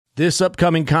This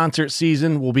upcoming concert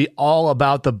season will be all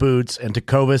about the boots, and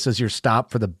Tecovas is your stop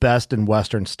for the best in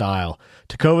Western style.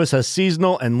 Tecovas has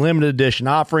seasonal and limited edition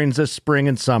offerings this spring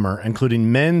and summer,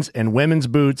 including men's and women's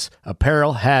boots,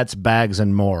 apparel, hats, bags,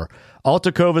 and more. All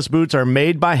Tecovas boots are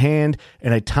made by hand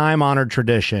in a time-honored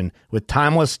tradition with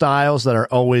timeless styles that are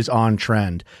always on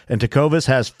trend. And Tecovas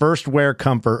has first wear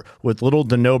comfort with little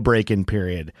to no break-in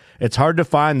period. It's hard to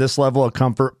find this level of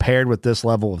comfort paired with this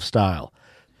level of style.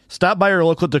 Stop by your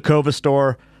local Tecovas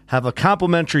store, have a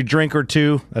complimentary drink or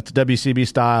two, that's WCB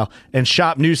style, and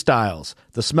shop new styles.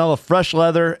 The smell of fresh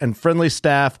leather and friendly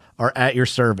staff are at your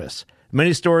service.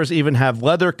 Many stores even have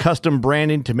leather custom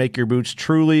branding to make your boots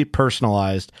truly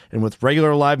personalized. And with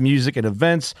regular live music and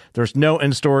events, there's no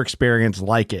in-store experience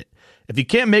like it. If you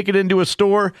can't make it into a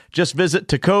store, just visit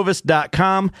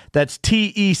tecovas.com. That's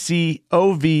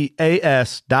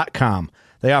TECOVAS.com.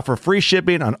 They offer free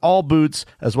shipping on all boots,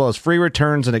 as well as free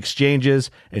returns and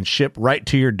exchanges, and ship right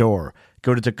to your door.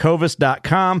 Go to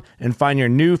tecovas.com and find your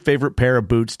new favorite pair of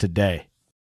boots today.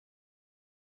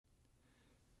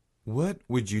 What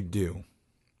would you do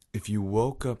if you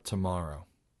woke up tomorrow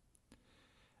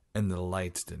and the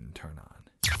lights didn't turn on?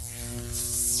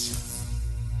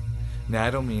 Now,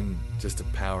 I don't mean just a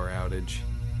power outage.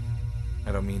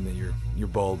 I don't mean that your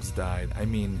bulbs died. I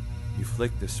mean you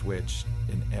flicked the switch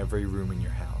in every room in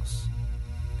your house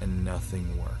and nothing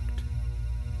worked.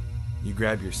 You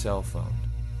grab your cell phone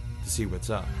to see what's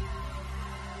up.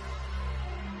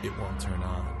 It won't turn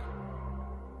on.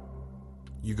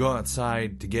 You go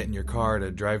outside to get in your car to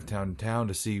drive downtown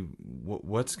to see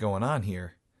what's going on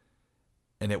here,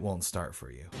 and it won't start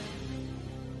for you.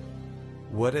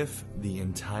 What if the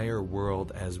entire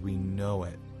world as we know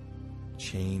it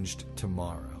changed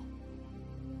tomorrow?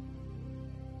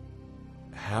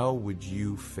 How would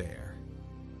you fare?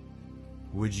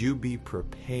 Would you be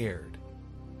prepared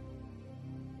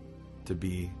to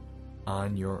be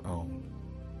on your own?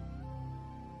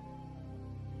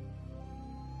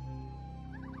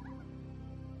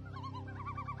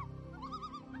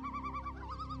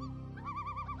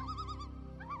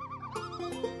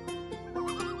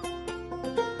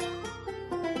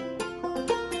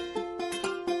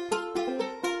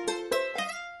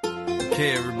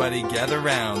 Okay, everybody, gather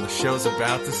round. The show's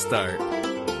about to start.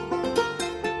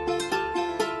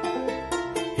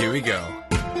 Here we go.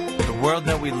 The world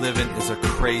that we live in is a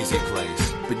crazy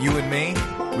place, but you and me,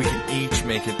 we can each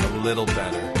make it a little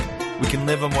better. We can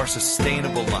live a more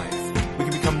sustainable life. We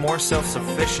can become more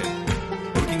self-sufficient.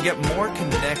 We can get more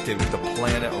connected with the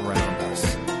planet around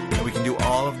us. And we can do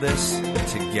all of this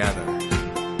together.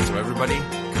 So everybody,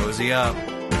 cozy up.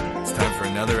 It's time for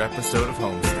another episode of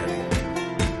Homesteading.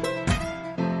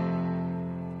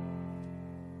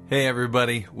 Hey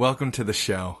everybody, welcome to the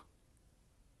show.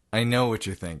 I know what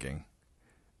you're thinking.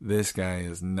 This guy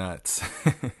is nuts.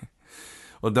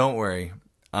 Well, don't worry.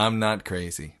 I'm not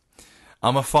crazy.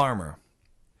 I'm a farmer.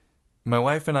 My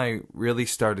wife and I really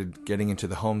started getting into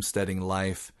the homesteading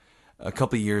life a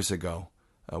couple years ago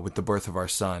with the birth of our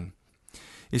son.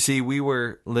 You see, we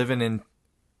were living in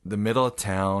the middle of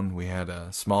town. We had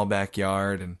a small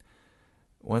backyard, and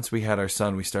once we had our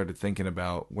son, we started thinking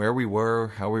about where we were,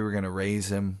 how we were going to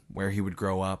raise him, where he would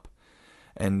grow up.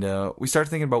 And we started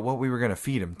thinking about what we were going to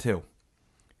feed him, too.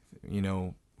 You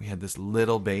know, we had this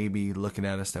little baby looking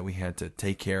at us that we had to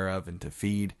take care of and to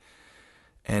feed.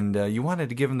 And you wanted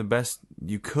to give him the best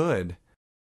you could,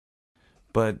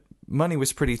 but money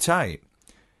was pretty tight.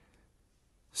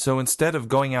 So instead of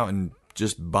going out and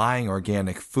just buying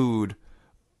organic food,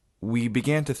 we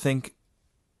began to think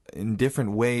in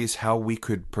different ways how we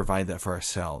could provide that for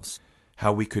ourselves,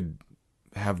 how we could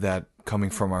have that coming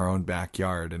from our own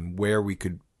backyard, and where we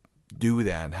could do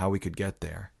that and how we could get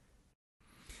there.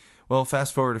 Well,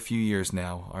 fast forward a few years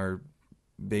now. Our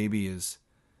baby is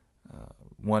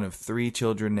one of 3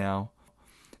 children now,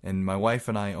 and my wife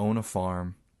and I own a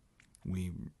farm.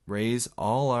 We raise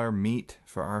all our meat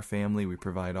for our family. We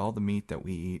provide all the meat that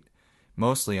we eat,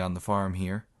 mostly on the farm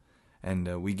here,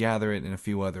 and we gather it in a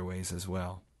few other ways as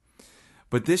well.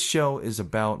 But this show is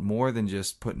about more than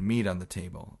just putting meat on the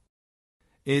table.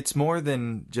 It's more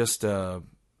than just a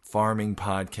farming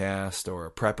podcast or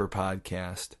a prepper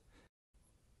podcast.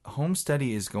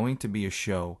 Homesteady is going to be a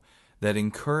show that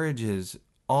encourages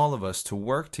all of us to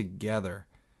work together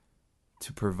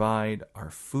to provide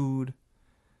our food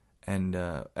and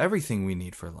everything we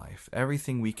need for life,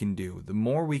 everything we can do. The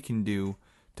more we can do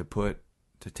to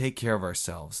take care of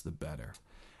ourselves, the better.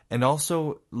 And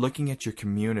also looking at your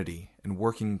community and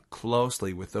working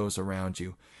closely with those around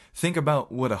you. Think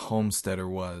about what a homesteader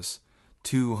was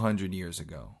 200 years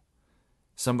ago.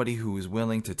 Somebody who was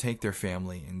willing to take their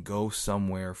family and go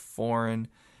somewhere foreign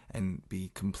and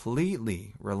be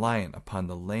completely reliant upon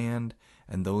the land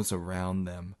and those around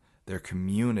them, their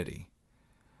community.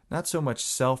 Not so much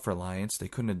self-reliance, they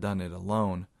couldn't have done it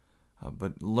alone,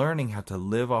 but learning how to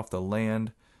live off the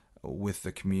land with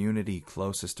the community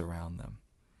closest around them.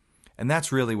 And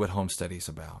that's really what homesteading is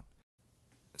about.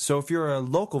 So if you're a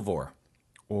locavore,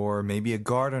 or maybe a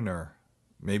gardener,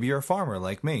 maybe you're a farmer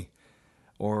like me,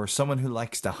 or someone who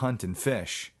likes to hunt and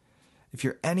fish, if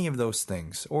you're any of those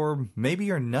things, or maybe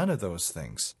you're none of those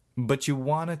things, but you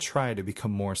want to try to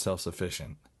become more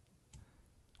self-sufficient,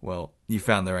 well, you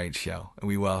found the right show, and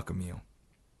we welcome you.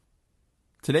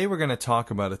 Today we're going to talk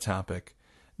about a topic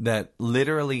that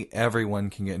literally everyone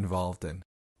can get involved in: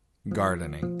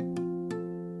 gardening.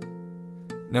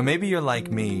 Now maybe you're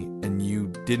like me and you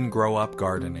didn't grow up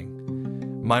gardening.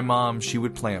 My mom, she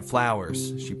would plant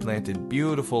flowers. She planted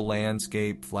beautiful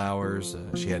landscape flowers.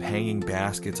 She had hanging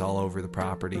baskets all over the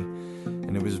property,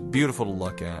 and it was beautiful to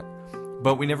look at.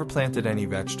 But we never planted any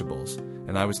vegetables,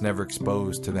 and I was never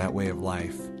exposed to that way of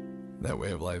life. That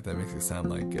way of life, that makes it sound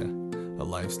like a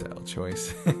lifestyle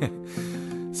choice.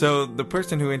 So the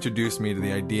person who introduced me to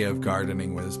the idea of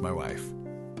gardening was my wife.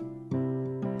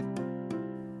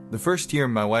 The first year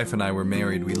my wife and I were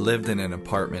married, we lived in an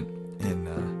apartment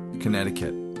in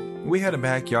Connecticut. We had a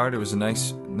backyard. It was a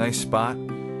nice spot,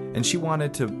 and she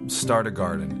wanted to start a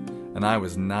garden, and I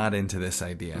was not into this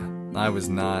idea. I was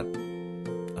not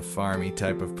a farmy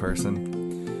type of person.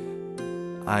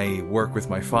 I work with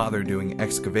my father doing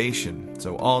excavation,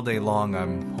 so all day long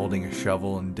I'm holding a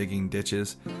shovel and digging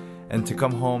ditches, and to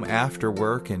come home after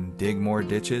work and dig more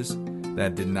ditches,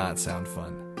 that did not sound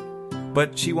fun.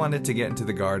 But she wanted to get into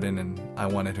the garden, and I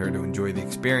wanted her to enjoy the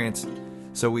experience.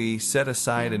 So we set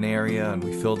aside an area and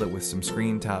we filled it with some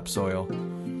screen topsoil,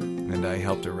 and I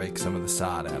helped her rake some of the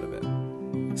sod out of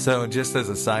it. So just as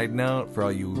a side note, for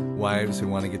all you wives who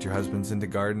want to get your husbands into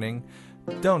gardening,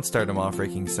 don't start them off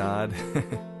raking sod.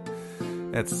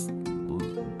 That's a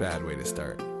bad way to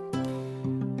start.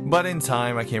 But in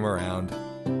time I came around.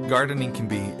 Gardening can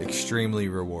be extremely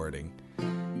rewarding.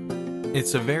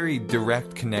 It's a very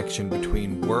direct connection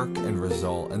between work and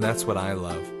result, and that's what I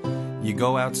love. You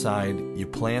go outside, you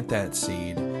plant that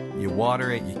seed, you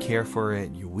water it, you care for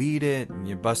it, you weed it, and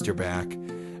you bust your back.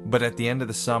 But at the end of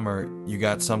the summer, you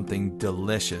got something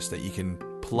delicious that you can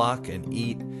pluck and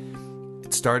eat.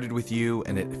 It started with you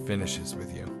and it finishes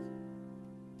with you.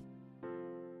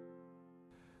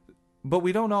 But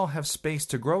we don't all have space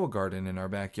to grow a garden in our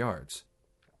backyards.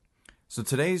 So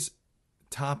today's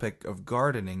topic of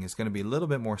gardening is going to be a little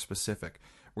bit more specific.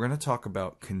 We're going to talk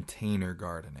about container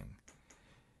gardening.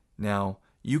 Now,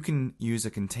 you can use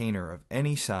a container of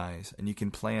any size and you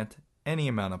can plant any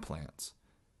amount of plants.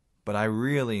 But I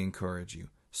really encourage you,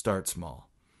 start small.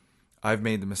 I've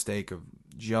made the mistake of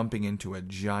jumping into a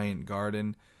giant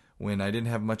garden when I didn't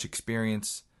have much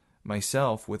experience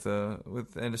myself with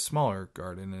a smaller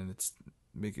garden, and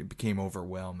it became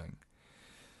overwhelming.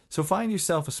 So find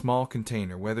yourself a small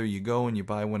container, whether you go and you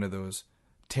buy one of those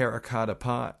terracotta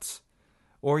pots,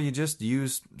 or you just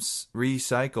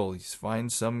recycle. You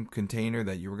find some container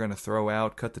that you were going to throw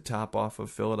out, cut the top off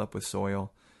of, fill it up with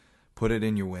soil, put it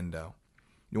in your window.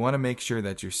 You want to make sure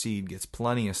that your seed gets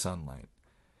plenty of sunlight.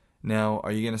 Now,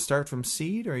 are you going to start from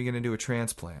seed, or are you going to do a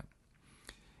transplant?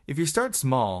 If you start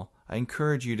small, I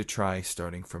encourage you to try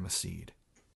starting from a seed.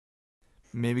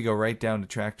 Maybe go right down to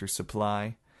Tractor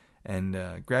Supply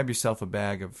and grab yourself a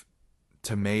bag of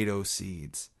tomato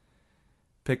seeds.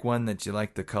 Pick one that you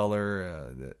like the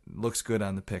color, that looks good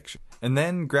on the picture. And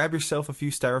then grab yourself a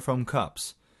few styrofoam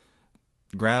cups.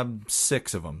 Grab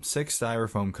 6 of them, 6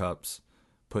 styrofoam cups.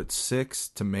 Put 6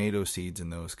 tomato seeds in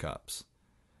those cups.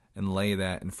 And lay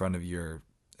that in front of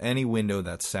any window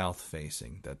that's south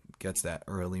facing, that gets that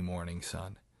early morning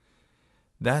sun.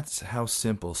 That's how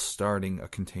simple starting a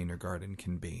container garden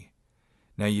can be.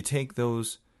 Now you take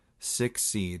those 6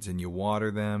 seeds and you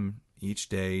water them each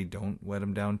day. Don't wet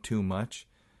them down too much.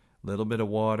 Little bit of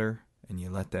water, and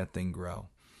you let that thing grow.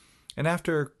 And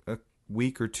after a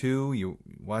week or two, you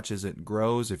watch as it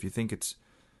grows. If you think it's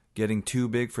getting too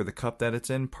big for the cup that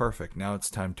it's in, perfect. Now it's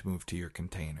time to move to your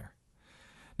container.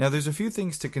 Now there's a few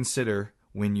things to consider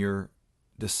when you're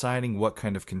deciding what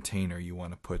kind of container you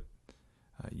want to put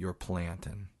your plant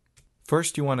in.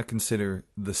 First, you want to consider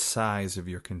the size of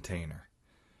your container.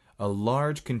 A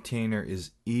large container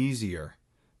is easier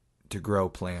to grow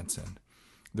plants in.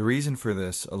 The reason for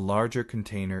this, a larger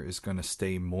container is going to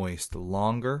stay moist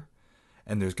longer,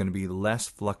 and there's going to be less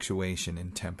fluctuation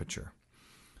in temperature.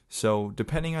 So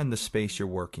depending on the space you're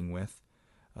working with,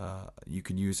 you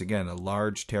could use, again, a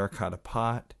large terracotta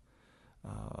pot,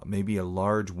 maybe a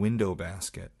large window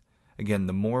basket. Again,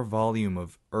 the more volume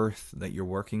of earth that you're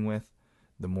working with,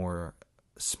 the more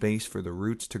space for the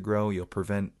roots to grow. You'll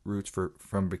prevent roots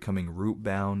from becoming root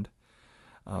bound.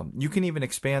 You can even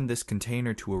expand this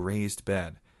container to a raised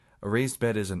bed. A raised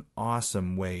bed is an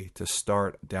awesome way to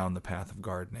start down the path of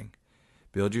gardening.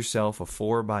 Build yourself a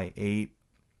 4x8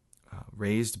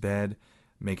 raised bed.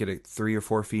 Make it 3 or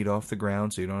 4 feet off the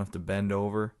ground so you don't have to bend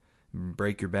over and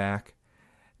break your back.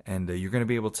 And you're going to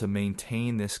be able to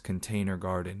maintain this container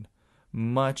garden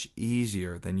much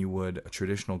easier than you would a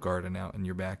traditional garden out in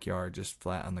your backyard, just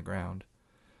flat on the ground.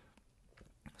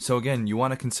 So again, you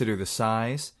want to consider the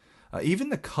size. Even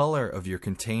the color of your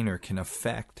container can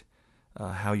affect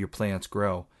how your plants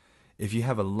grow. If you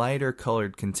have a lighter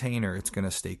colored container, it's going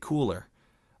to stay cooler.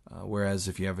 Whereas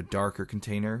if you have a darker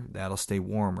container, that'll stay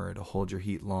warmer. It'll hold your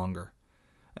heat longer.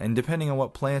 And depending on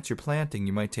what plants you're planting,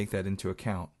 you might take that into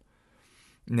account.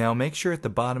 Now make sure at the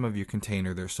bottom of your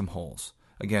container there's some holes.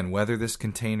 Again, whether this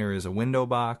container is a window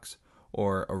box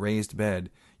or a raised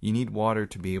bed, you need water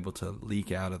to be able to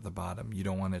leak out of the bottom. You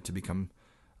don't want it to become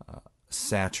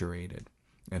saturated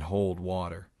and hold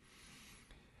water.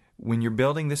 When you're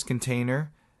building this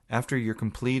container, after you're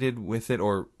completed with it,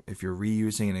 or if you're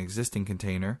reusing an existing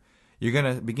container, you're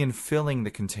going to begin filling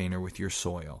the container with your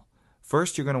soil.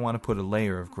 First, you're going to want to put a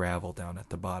layer of gravel down at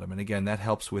the bottom. And again, that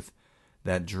helps with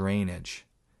that drainage.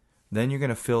 Then you're going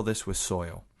to fill this with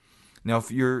soil. Now,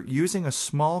 if you're using a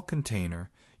small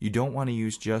container, you don't want to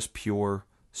use just pure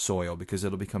soil because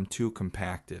it'll become too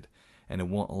compacted and it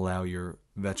won't allow your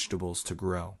vegetables to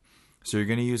grow. So you're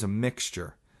going to use a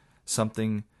mixture,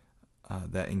 something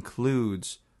that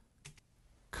includes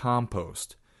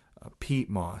compost, peat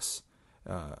moss,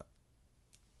 a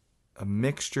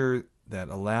mixture that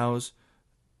allows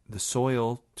the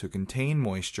soil to contain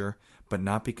moisture but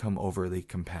not become overly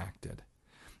compacted.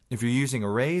 If you're using a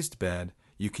raised bed,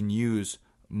 you can use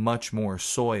much more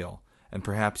soil and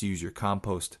perhaps use your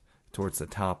compost towards the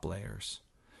top layers.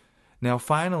 Now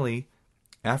finally,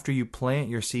 after you plant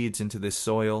your seeds into this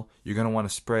soil, you're going to want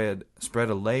to spread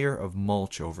a layer of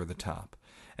mulch over the top.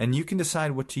 And you can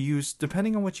decide what to use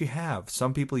depending on what you have.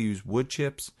 Some people use wood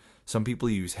chips, some people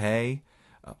use hay.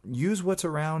 Use what's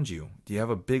around you. Do you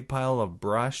have a big pile of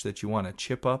brush that you want to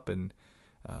chip up and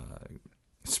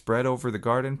spread over the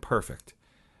garden? Perfect.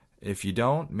 If you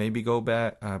don't, maybe go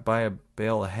back, buy a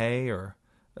bale of hay or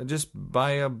just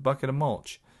buy a bucket of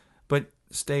mulch. But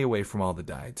stay away from all the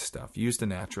dyed stuff. Use the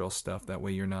natural stuff. That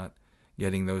way you're not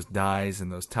getting those dyes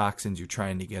and those toxins you're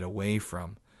trying to get away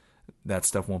from. That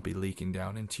stuff won't be leaking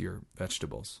down into your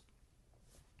vegetables.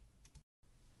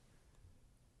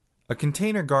 A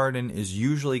container garden is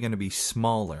usually going to be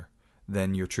smaller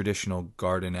than your traditional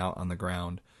garden out on the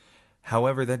ground.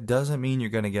 However, that doesn't mean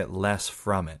you're going to get less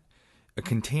from it. A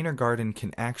container garden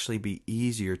can actually be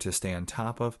easier to stay on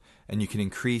top of, and you can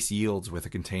increase yields with a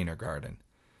container garden.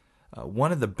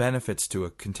 One of the benefits to a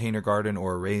container garden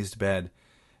or a raised bed,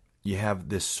 you have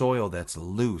this soil that's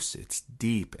loose, it's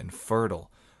deep and fertile.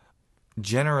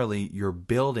 Generally, you're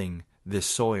building this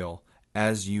soil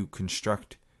as you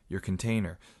construct your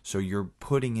container, so you're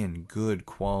putting in good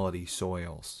quality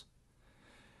soils.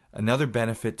 Another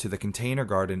benefit to the container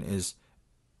garden is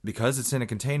because it's in a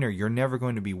container, you're never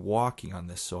going to be walking on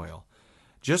this soil.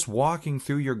 Just walking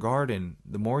through your garden,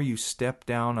 the more you step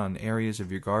down on areas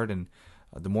of your garden,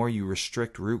 the more you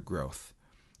restrict root growth.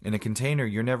 In a container,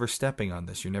 you're never stepping on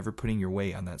this. You're never putting your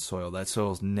weight on that soil. That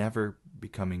soil's never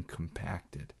becoming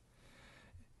compacted.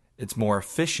 It's more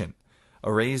efficient.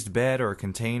 A raised bed or a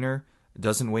container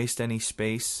doesn't waste any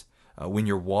space. When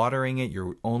you're watering it,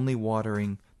 you're only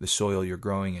watering the soil you're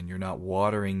growing in. You're not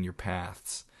watering your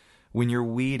paths. When you're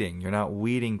weeding, you're not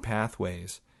weeding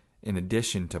pathways in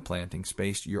addition to planting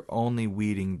space. You're only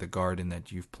weeding the garden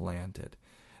that you've planted.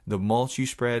 The mulch you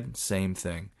spread, same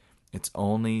thing. It's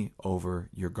only over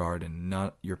your garden,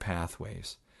 not your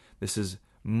pathways. This is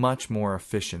much more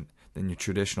efficient than your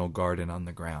traditional garden on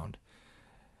the ground.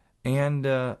 And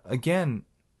again,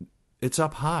 it's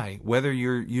up high. Whether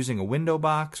you're using a window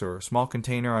box or a small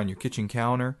container on your kitchen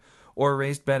counter or a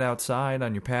raised bed outside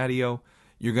on your patio,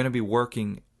 you're going to be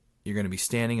working. You're going to be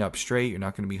standing up straight. You're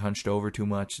not going to be hunched over too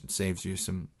much. It saves you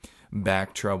some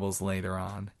back troubles later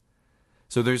on.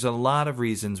 So there's a lot of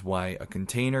reasons why a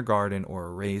container garden or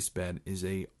a raised bed is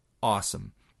a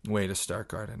awesome way to start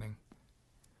gardening.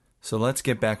 So let's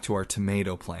get back to our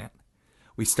tomato plant.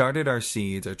 We started our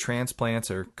seeds. Our transplants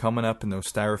are coming up in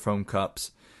those styrofoam cups.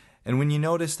 And when you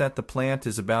notice that the plant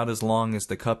is about as long as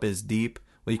the cup is deep,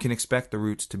 well, you can expect the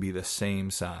roots to be the same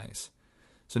size.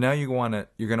 So now you're going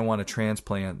to want to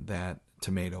transplant that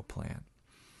tomato plant.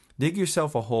 Dig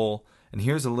yourself a hole, and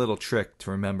here's a little trick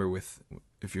to remember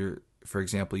if you're for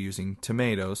example, using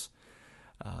tomatoes,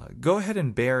 go ahead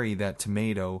and bury that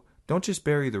tomato. Don't just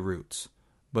bury the roots,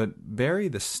 but bury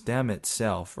the stem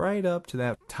itself right up to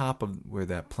that top of where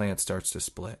that plant starts to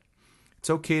split. It's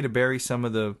okay to bury some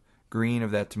of the green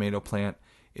of that tomato plant.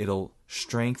 It'll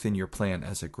strengthen your plant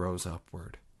as it grows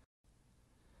upward.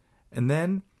 And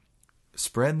then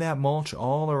spread that mulch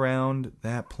all around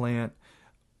that plant.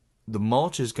 The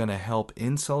mulch is going to help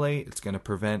insulate. It's going to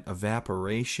prevent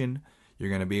evaporation. You're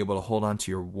going to be able to hold on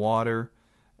to your water.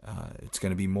 It's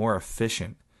going to be more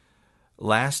efficient.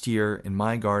 Last year in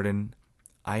my garden,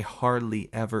 I hardly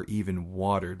ever even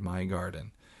watered my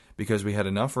garden because we had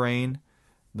enough rain.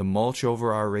 The mulch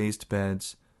over our raised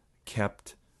beds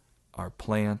kept our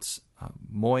plants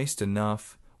moist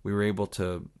enough. We were able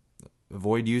to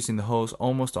avoid using the hose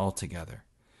almost altogether.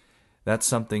 That's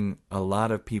something a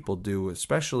lot of people do,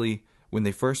 especially when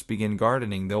they first begin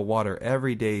gardening. They'll water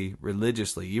every day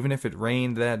religiously, even if it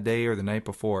rained that day or the night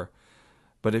before.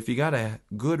 But if you got a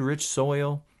good rich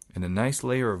soil and a nice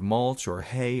layer of mulch or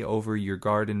hay over your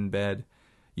garden bed,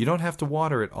 you don't have to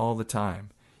water it all the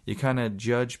time. You kind of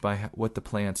judge by what the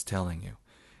plant's telling you.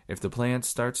 If the plant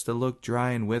starts to look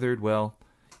dry and withered, well,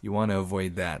 you want to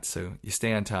avoid that, so you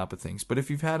stay on top of things. But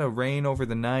if you've had a rain over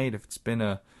the night, if it's been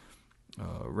a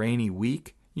rainy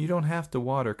week, you don't have to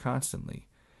water constantly.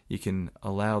 You can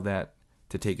allow that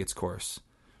to take its course.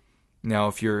 Now,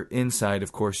 if you're inside,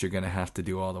 of course, you're going to have to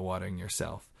do all the watering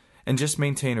yourself. And just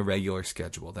maintain a regular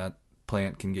schedule. That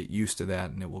plant can get used to that,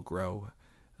 and it will grow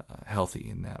healthy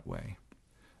in that way.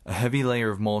 A heavy layer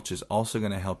of mulch is also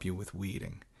going to help you with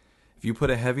weeding. If you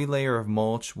put a heavy layer of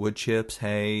mulch, wood chips,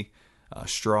 hay,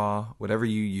 straw, whatever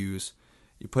you use,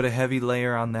 you put a heavy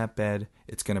layer on that bed,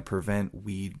 it's going to prevent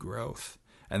weed growth.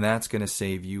 And that's going to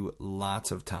save you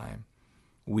lots of time.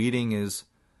 Weeding is,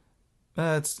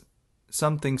 it's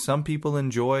something some people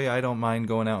enjoy. I don't mind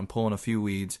going out and pulling a few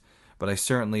weeds, but I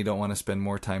certainly don't want to spend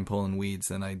more time pulling weeds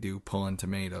than I do pulling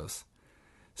tomatoes.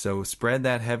 So spread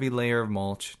that heavy layer of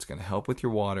mulch. It's going to help with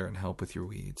your water and help with your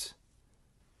weeds.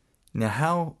 Now,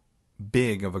 how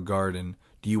big of a garden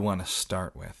do you want to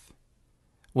start with?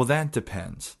 Well, that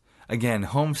depends. Again,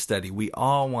 homesteading, we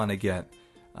all want to get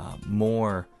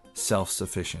more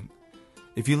self-sufficient.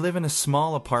 If you live in a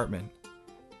small apartment,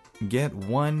 get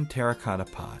one terracotta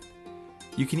pot.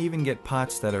 You can even get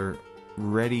pots that are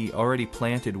already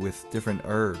planted with different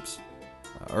herbs.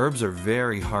 Herbs are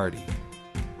very hardy,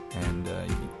 and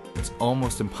it's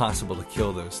almost impossible to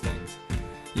kill those things.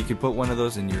 You could put one of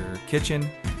those in your kitchen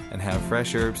and have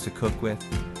fresh herbs to cook with.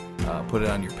 Put it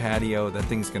on your patio. That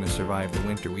thing's going to survive the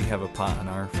winter. We have a pot on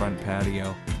our front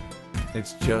patio.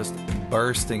 It's just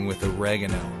bursting with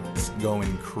oregano. It's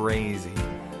going crazy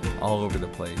all over the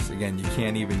place. Again, you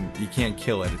can't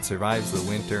kill it. It survives the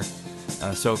winter.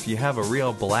 So if you have a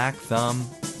real black thumb,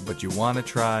 but you want to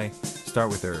try, start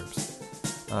with herbs.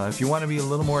 If you want to be a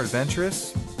little more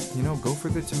adventurous, go for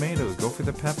the tomatoes, go for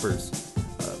the peppers.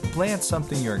 Plant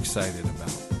something you're excited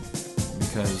about,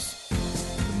 because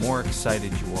the more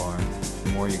excited you are, the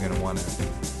more you're going to want to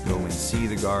go and see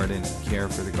the garden and care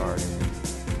for the garden,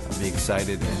 be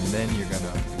excited, and then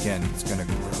it's going to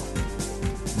grow.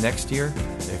 Next year,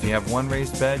 if you have one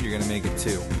raised bed, you're going to make it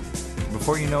two.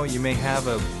 Before you know it, you may have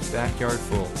a backyard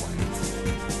full of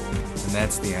plants. And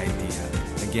that's the idea.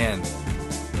 Again,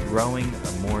 growing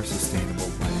a more sustainable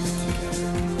life together.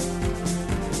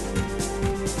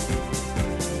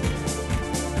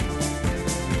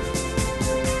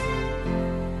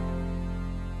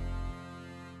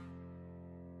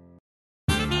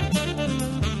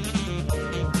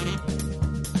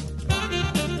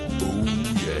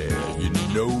 Oh yeah, you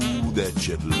know that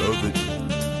you'd love it.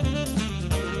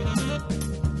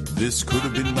 This could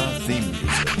have been my theme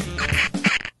music.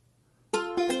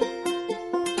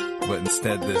 But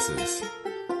instead this is.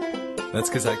 That's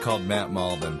because I called Matt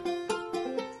Malden.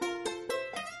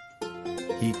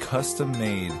 He custom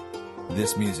made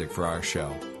this music for our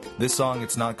show. This song,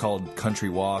 it's not called Country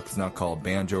Walk, it's not called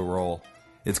Banjo Roll,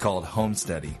 it's called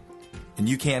Homesteady. And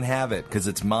you can't have it because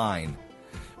it's mine.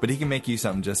 But he can make you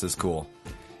something just as cool.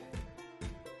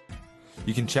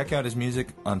 You can check out his music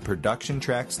on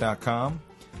productiontracks.com.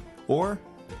 Or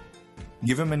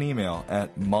give him an email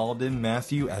at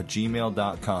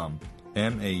maldinmatthew@gmail.com.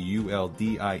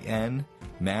 MAULDIN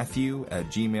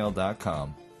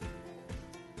Matthew@gmail.com.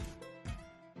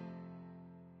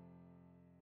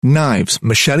 Knives,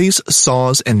 machetes,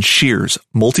 saws, and shears,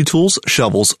 multi-tools,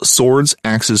 shovels, swords,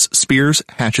 axes, spears,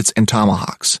 hatchets, and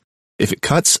tomahawks. If it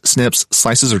cuts, snips,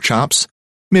 slices, or chops,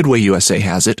 Midway USA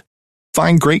has it.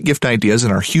 Find great gift ideas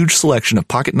in our huge selection of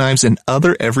pocket knives and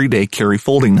other everyday carry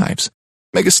folding knives.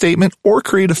 Make a statement or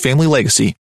create a family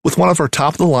legacy with one of our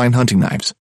top-of-the-line hunting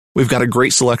knives. We've got a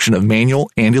great selection of manual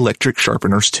and electric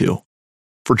sharpeners, too.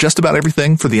 For just about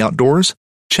everything for the outdoors,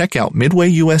 check out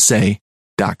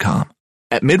MidwayUSA.com.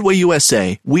 At Midway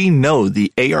USA, we know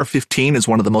the AR-15 is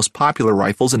one of the most popular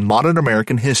rifles in modern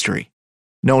American history.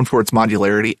 Known for its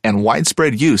modularity and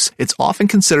widespread use, it's often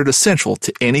considered essential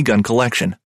to any gun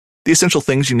collection. The essential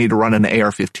things you need to run an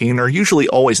AR-15 are usually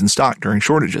always in stock during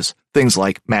shortages, things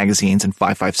like magazines and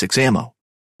 5.56 ammo.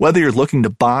 Whether you're looking to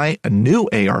buy a new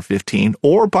AR-15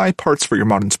 or buy parts for your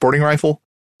modern sporting rifle,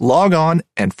 log on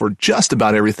and for just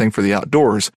about everything for the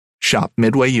outdoors, shop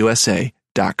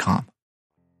MidwayUSA.com.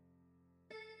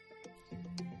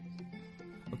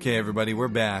 Okay, everybody, we're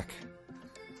back.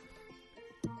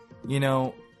 You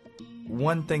know,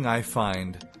 one thing I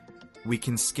find, we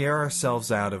can scare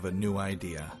ourselves out of a new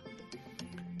idea.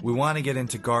 We want to get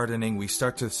into gardening. We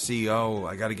start to see, oh,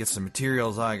 I got to get some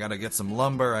materials. I got to get some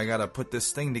lumber. I got to put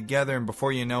this thing together. And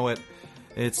before you know it,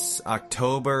 it's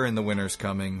October and the winter's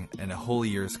coming and a whole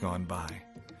year's gone by.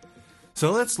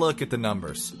 So let's look at the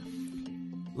numbers.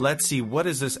 Let's see, what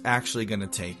is this actually going to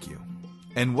take you?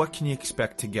 And what can you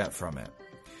expect to get from it?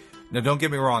 Now, don't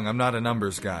get me wrong. I'm not a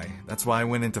numbers guy. That's why I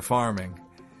went into farming.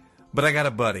 But I got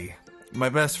a buddy. My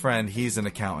best friend, he's an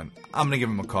accountant. I'm going to give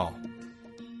him a call.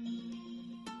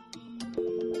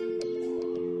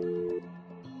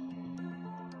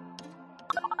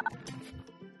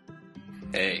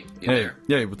 Hey, you Hey, there?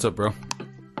 hey, what's up, bro?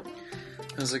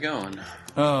 How's it going?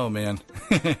 Oh, man.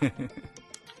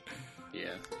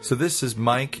 Yeah. So this is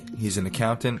Mike. He's an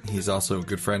accountant. He's also a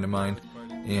good friend of mine.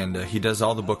 And he does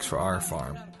all the books for our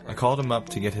farm. I called him up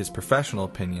to get his professional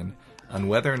opinion on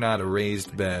whether or not a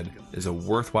raised bed is a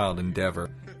worthwhile endeavor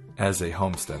as a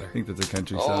homesteader. I think that's a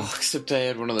country song. Oh, except I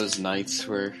had one of those nights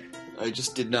where I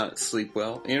just did not sleep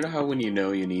well. You know how when you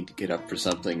know you need to get up for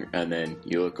something and then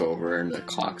you look over and the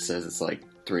clock says it's like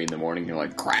 3 in the morning, you're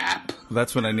like, crap.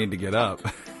 That's when I need to get up.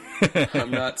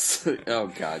 I'm not... Oh,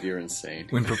 God, you're insane.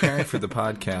 When preparing for the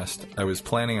podcast, I was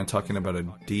planning on talking about a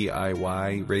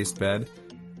DIY raised bed,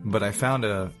 but I found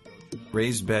a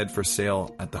raised bed for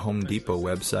sale at the Home Depot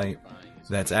website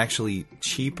that's actually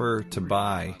cheaper to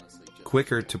buy,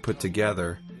 quicker to put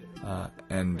together,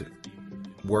 and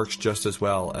works just as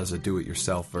well as a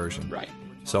do-it-yourself version. Right.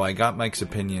 So I got Mike's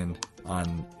opinion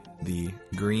on the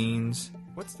Greens.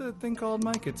 What's the thing called,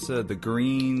 Mike? It's the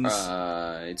Greens.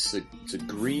 It's a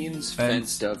Greens Fence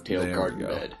fence dovetail There we garden go.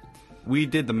 bed. We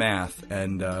did the math,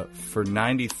 and for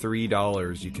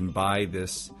 $93, you can buy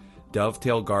this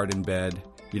dovetail garden bed.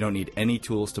 You don't need any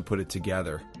tools to put it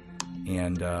together,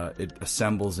 and it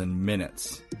assembles in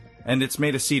minutes. And it's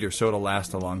made of cedar, so it'll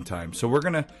last a long time. So we're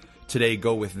going to today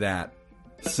go with that.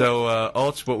 So,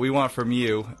 Ulch, what we want from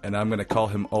you, and I'm going to call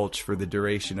him Ulch for the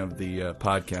duration of the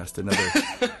podcast.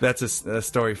 That's a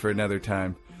story for another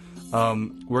time.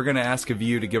 We're going to ask of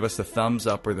you to give us a thumbs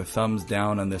up or the thumbs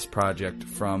down on this project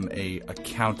from a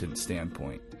accountant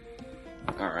standpoint.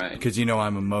 All right. Because you know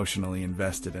I'm emotionally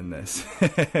invested in this.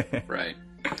 Right.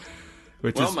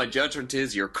 Which Well, is, my judgment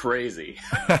is you're crazy.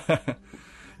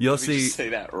 you'll Let me see. just say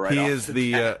that right He off is the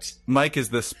the bat. Mike is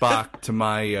the Spock to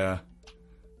my.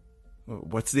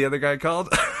 What's the other guy called?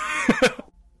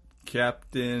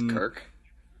 Captain Kirk.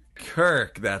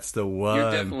 Kirk. That's the one.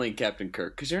 You're definitely Captain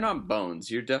Kirk because you're not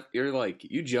Bones. You're like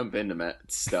you jump into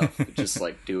stuff, just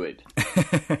like do it.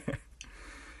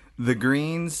 The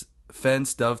Greens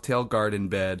fence dovetail garden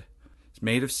bed. It's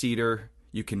made of cedar.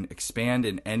 You can expand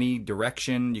in any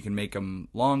direction. You can make them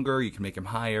longer. You can make them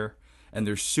higher. And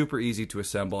they're super easy to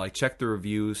assemble. I checked the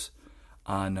reviews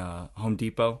on Home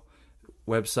Depot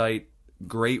website.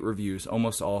 Great reviews,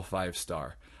 almost all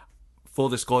 5-star. Full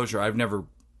disclosure, I've never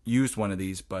used one of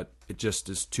these, but it just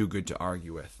is too good to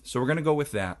argue with. So we're going to go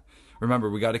with that.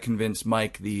 Remember, we got to convince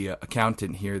Mike, the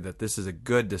accountant here, that this is a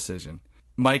good decision.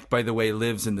 Mike, by the way,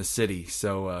 lives in the city,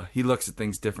 so he looks at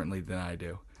things differently than I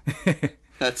do.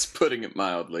 That's putting it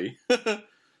mildly.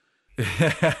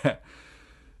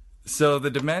 So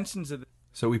the dimensions of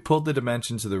so we pulled the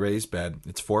dimensions of the raised bed.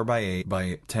 It's 4x8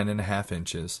 by 10.5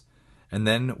 inches. And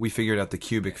then we figured out the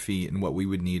cubic feet and what we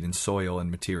would need in soil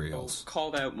and materials.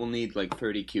 Called out, we'll need like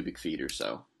 30 cubic feet or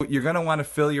so. You're going to want to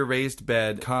fill your raised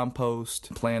bed,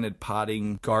 compost, planted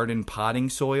potting, garden potting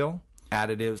soil,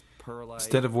 additives, perlite.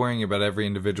 Instead of worrying about every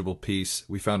individual piece,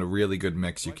 we found a really good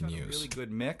mix you can use. Really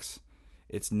good mix.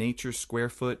 It's Nature's Square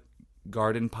Foot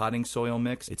Garden Potting Soil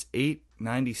Mix. It's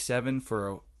 $8.97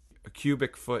 for a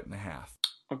cubic foot and a half.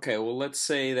 Okay, well, let's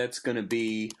say that's going to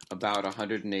be about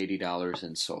 $180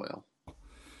 in soil.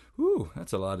 Ooh,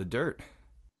 that's a lot of dirt.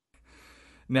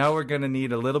 Now we're going to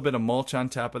need a little bit of mulch on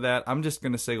top of that. I'm just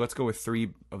going to say let's go with 3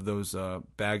 of those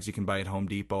bags you can buy at Home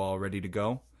Depot all ready to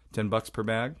go. $10 per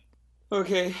bag.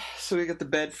 Okay, so we got the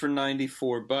bed for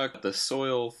 $94, the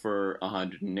soil for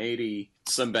 $180,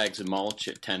 some bags of mulch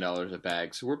at $10 a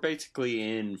bag. So we're basically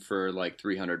in for like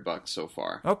 $300 so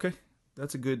far. Okay,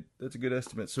 that's a good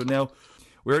estimate. So now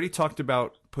we already talked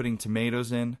about putting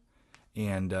tomatoes in,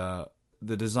 and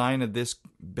the design of this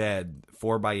bed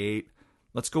 4x8.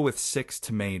 Let's go with 6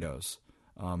 tomatoes.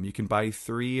 You can buy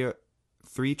three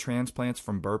transplants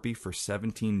from Burpee for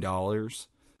 $17.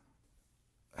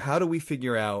 How do we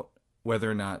figure out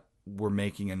whether or not we're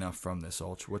making enough from this,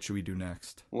 Ulch? What should we do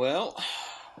next? Well,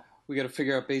 we got to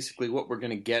figure out basically what we're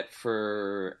going to get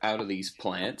for out of these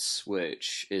plants,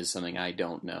 which is something I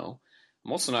don't know.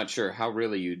 I'm also not sure how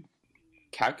really you'd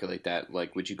calculate that.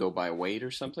 Like, would you go by weight or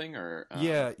something? Or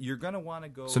yeah, you're going to want to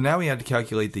go... So now we had to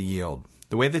calculate the yield.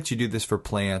 The way that you do this for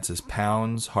plants is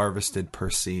pounds harvested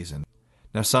per season.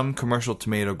 Now, some commercial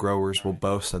tomato growers will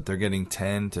boast that they're getting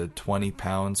 10 to 20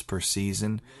 pounds per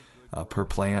season per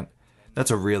plant. That's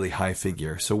a really high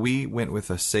figure. So we went with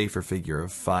a safer figure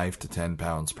of 5 to 10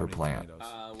 pounds per plant.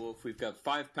 Well, if we've got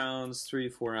 5 pounds, 3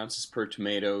 to 4 ounces per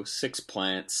tomato, 6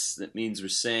 plants, that means we're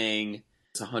saying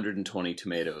it's 120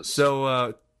 tomatoes.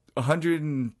 So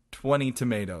 120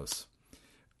 tomatoes.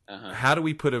 How do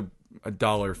we put a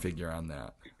dollar figure on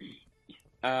that?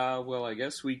 Well, I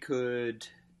guess we could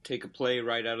take a play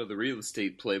right out of the real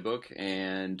estate playbook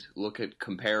and look at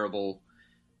comparable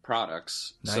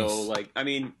products. Nice. So, like, I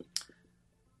mean...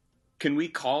 Can we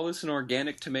call this an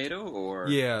organic tomato, or...?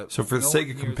 Yeah. So for the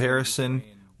sake of comparison,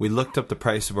 we looked up the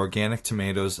price of organic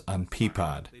tomatoes on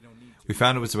Peapod. We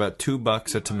found it was about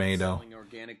 $2 a tomato. Selling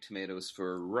organic tomatoes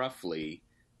for roughly,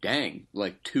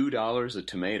 like $2 a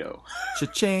tomato.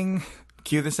 Cha-ching!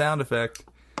 Cue the sound effect.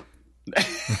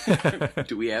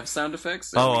 Do we have sound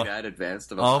effects? Oh, we that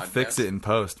advanced of a I'll podcast? fix it in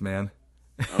post, man.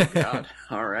 Oh, God.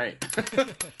 All right.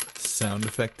 Sound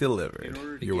effect delivered. In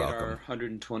order to You're get welcome. our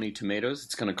 120 tomatoes,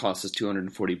 it's going to cost us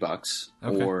 $240.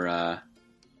 Okay. Or,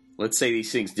 let's say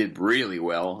these things did really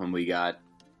well and we got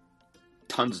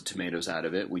tons of tomatoes out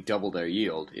of it. We doubled our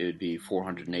yield. It would be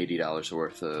 $480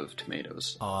 worth of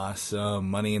tomatoes. Awesome.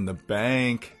 Money in the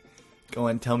bank. Go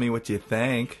and tell me what you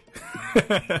think.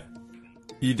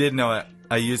 You did know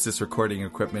I use this recording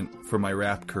equipment for my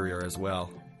rap career as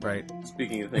well, right?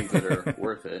 Speaking of things that are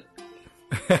worth it.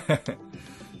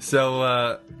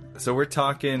 So we're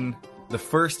talking the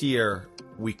first year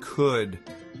we could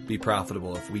be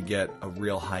profitable if we get a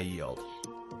real high yield.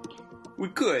 We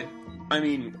could. I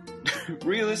mean,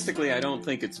 realistically, I don't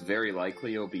think it's very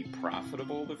likely you'll be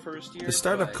profitable the first year. The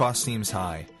startup but... cost seems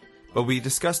high, but we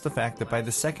discussed the fact that by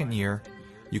the second year,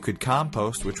 you could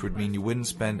compost, which would mean you wouldn't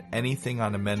spend anything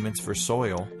on amendments for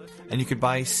soil, and you could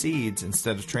buy seeds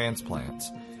instead of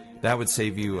transplants. That would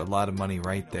save you a lot of money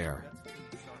right there.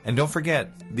 And don't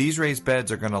forget, these raised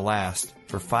beds are going to last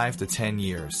for 5 to 10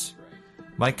 years.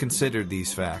 Mike considered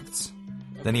these facts.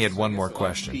 Then he had one more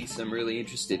question. The piece I'm really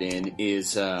interested in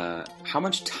is how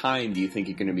much time do you think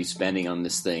you're going to be spending on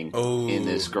this thing in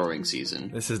this growing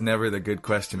season? This is never the good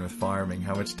question with farming.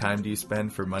 How much time do you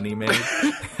spend for money made?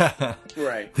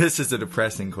 Right. This is a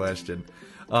depressing question.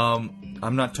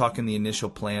 I'm not talking the initial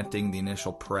planting, the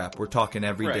initial prep. We're talking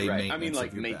everyday maintenance. I mean, like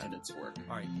of your maintenance bed. work.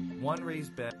 All right, one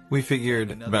raised bed. We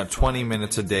figured about 20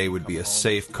 minutes a day would be a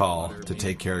safe call to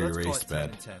take care of your raised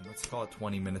bed. Let's call it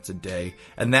 20 minutes a day.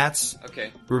 And that's,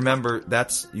 okay. Remember,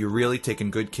 you're really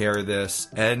taking good care of this,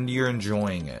 and you're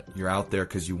enjoying it. You're out there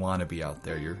because you want to be out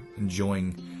there. You're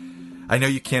enjoying... I know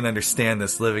you can't understand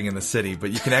this living in the city,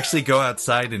 but you can actually go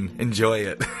outside and enjoy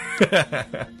it.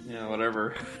 Yeah,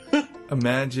 whatever.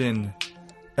 Imagine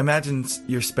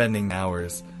you're spending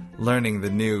hours learning the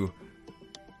new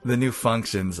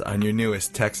functions on your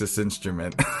newest Texas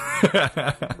Instrument.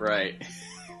 Right.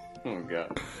 Oh,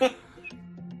 God.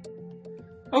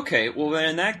 Okay, well, then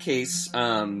in that case,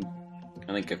 I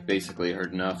think I've basically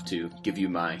heard enough to give you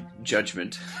my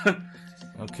judgment.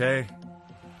 Okay.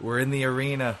 We're in the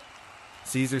arena.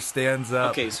 Caesar stands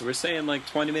up. Okay, so we're saying like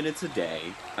 20 minutes a day.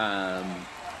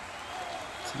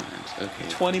 Okay.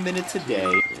 20 minutes a day.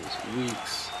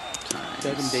 Weeks times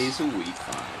 7 days a week.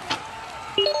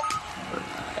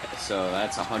 5. So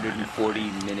that's 140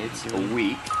 minutes a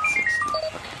week. 60.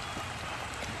 Okay.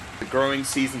 The growing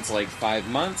season's like 5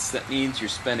 months. That means you're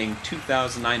spending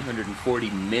 2,940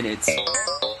 minutes.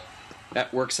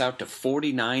 That works out to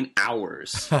 49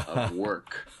 hours of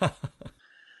work.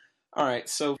 All right,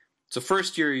 so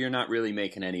first year you're not really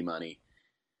making any money.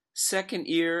 Second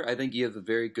year, I think you have a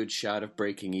very good shot of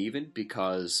breaking even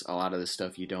because a lot of the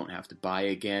stuff you don't have to buy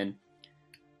again.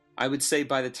 I would say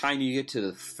by the time you get to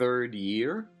the third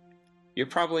year, you're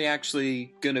probably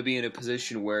actually going to be in a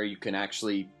position where you can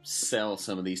actually sell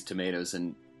some of these tomatoes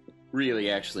and really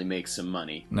actually make some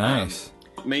money. Nice.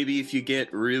 Maybe if you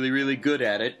get really, really good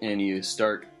at it and you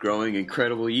start growing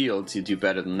incredible yields, you do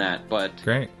better than that. But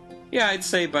Great. yeah, I'd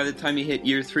say by the time you hit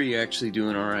year 3, you're actually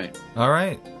doing all right. All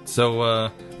right.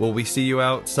 So, will we see you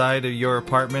outside of your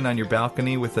apartment on your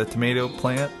balcony with a tomato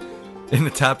plant in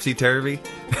the topsy-turvy?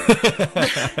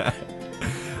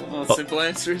 Well, simple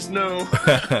answer is no.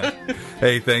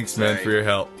 Hey, thanks, man, Sorry. for your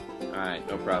help. All right,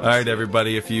 no problem. All right,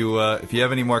 everybody. If you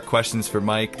have any more questions for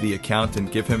Mike, the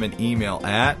accountant, give him an email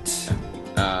at...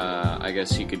 I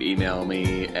guess you could email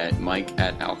me at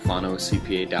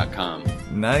mike@alfanocpa.com.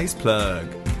 Nice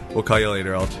plug. We'll call you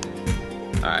later, Alch.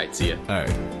 All right, see ya. All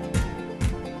right.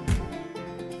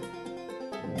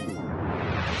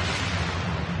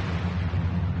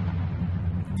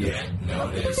 Get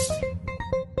noticed.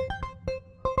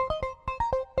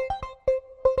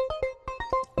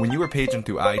 When you were paging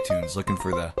through iTunes looking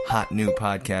for the hot new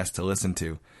podcast to listen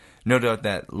to, no doubt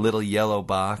that little yellow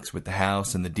box with the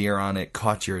house and the deer on it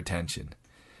caught your attention.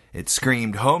 It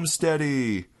screamed,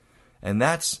 Homesteady! And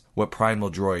that's what Primal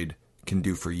Droid can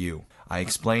do for you. I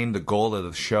explained the goal of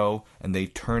the show, and they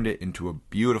turned it into a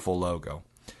beautiful logo.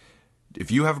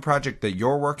 If you have a project that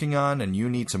you're working on and you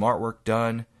need some artwork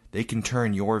done, they can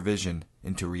turn your vision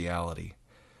into reality.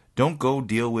 Don't go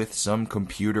deal with some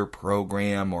computer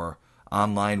program or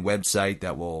online website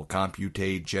that will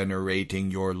computate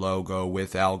generating your logo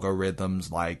with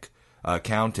algorithms like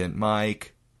Accountant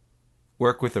Mike.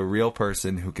 Work with a real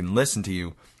person who can listen to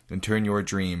you and turn your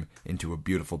dream into a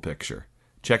beautiful picture.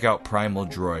 Check out Primal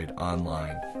Droid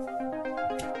online.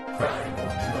 Primal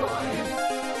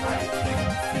Droid, I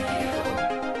can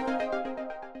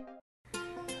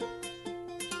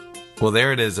feel. Well,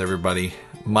 there it is, everybody.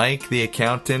 Mike, the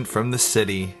accountant from the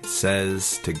city,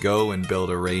 says to go and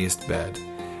build a raised bed.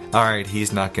 Alright,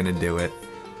 he's not going to do it.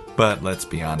 But let's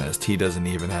be honest, he doesn't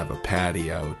even have a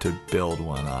patio to build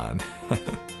one on.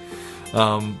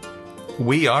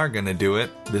 We are going to do it.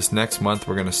 This next month,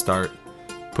 we're going to start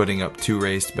putting up 2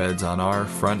 raised beds on our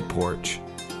front porch.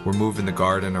 We're moving the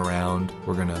garden around.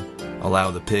 We're going to allow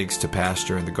the pigs to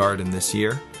pasture in the garden this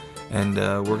year. And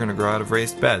we're going to grow out of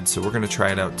raised beds, so we're going to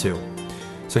try it out too.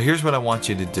 So here's what I want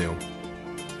you to do.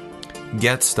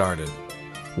 Get started.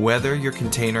 Whether your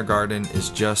container garden is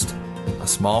just a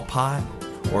small pot,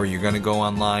 or you're going to go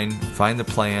online, find the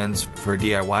plans for a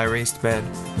DIY raised bed,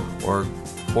 or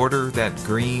order that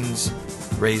Greens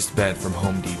raised bed from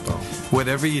Home Depot.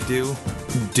 Whatever you do,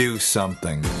 do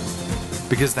something.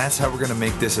 Because that's how we're going to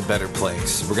make this a better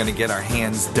place. We're going to get our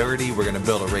hands dirty, we're going to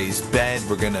build a raised bed,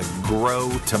 we're going to grow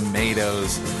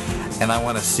tomatoes, and I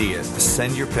want to see it.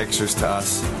 Send your pictures to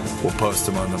us. We'll post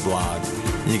them on the blog.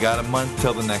 You got a month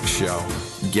till the next show.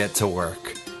 Get to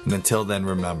work. And until then,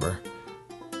 remember,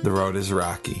 the road is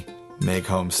rocky. Make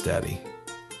home steady.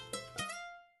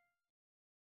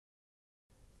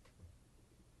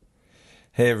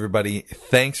 Hey, everybody.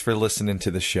 Thanks for listening to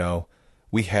the show.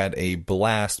 We had a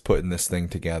blast putting this thing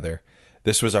together.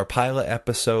 This was our pilot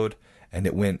episode, and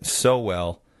it went so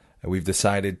well that we've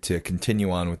decided to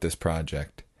continue on with this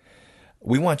project.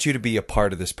 We want you to be a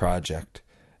part of this project.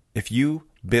 If you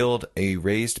build a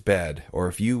raised bed, or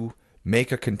if you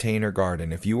make a container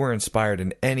garden, if you were inspired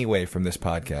in any way from this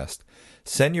podcast,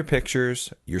 send your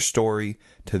pictures, your story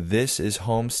to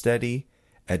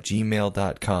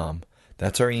thisishomesteady@gmail.com.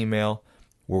 That's our email.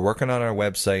 We're working on our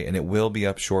website, and it will be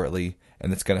up shortly,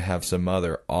 and it's going to have some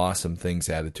other awesome things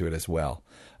added to it as well.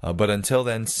 But until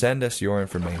then, send us your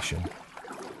information.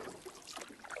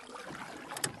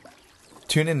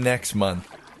 Tune in next month.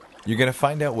 You're going to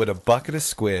find out what a bucket of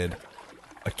squid,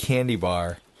 a candy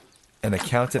bar, and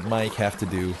Accountant Mike have to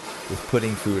do with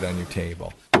putting food on your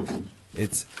table.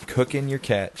 It's Cooking Your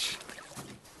Catch,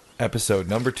 episode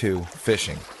number 2,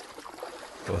 Fishing.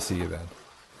 We'll see you then.